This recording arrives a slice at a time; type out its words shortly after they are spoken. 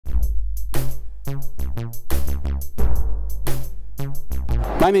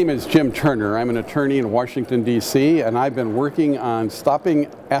My name is Jim Turner. I'm an attorney in Washington, D.C., and I've been working on stopping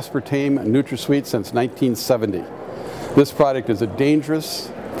aspartame NutraSweet since 1970. This product is a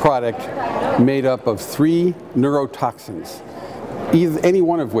dangerous product made up of 3 neurotoxins, any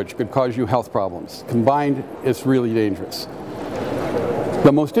one of which could cause you health problems. Combined, it's really dangerous.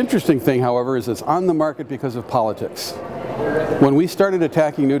 The most interesting thing, however, is it's on the market because of politics. When we started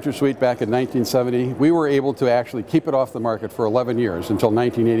attacking NutraSweet back in 1970, we were able to actually keep it off the market for 11 years until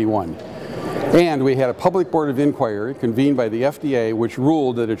 1981. And we had a public board of inquiry convened by the FDA which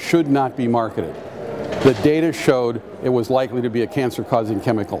ruled that it should not be marketed. The data showed it was likely to be a cancer-causing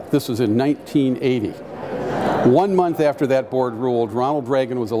chemical. This was in 1980. 1 month after that board ruled, Ronald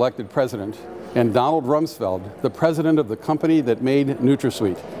Reagan was elected president, and Donald Rumsfeld, the president of the company that made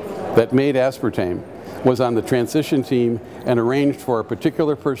NutraSweet, that made aspartame, was on the transition team and arranged for a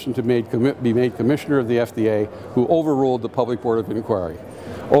particular person to be made commissioner of the FDA, who overruled the public board of inquiry,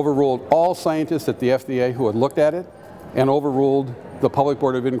 overruled all scientists at the FDA who had looked at it, and overruled the public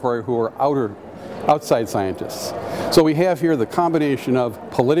board of inquiry who were outside scientists. So we have here the combination of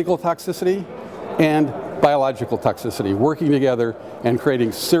political toxicity and biological toxicity working together and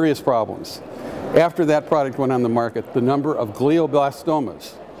creating serious problems. After that product went on the market, the number of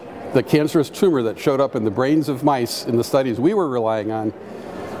glioblastomas, the cancerous tumor that showed up in the brains of mice in the studies we were relying on,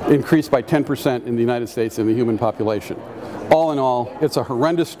 increased by 10% in the United States in the human population. All in all, it's a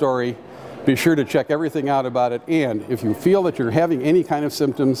horrendous story. Be sure to check everything out about it, and if you feel that you're having any kind of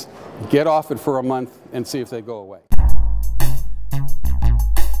symptoms, get off it for a month and see if they go away.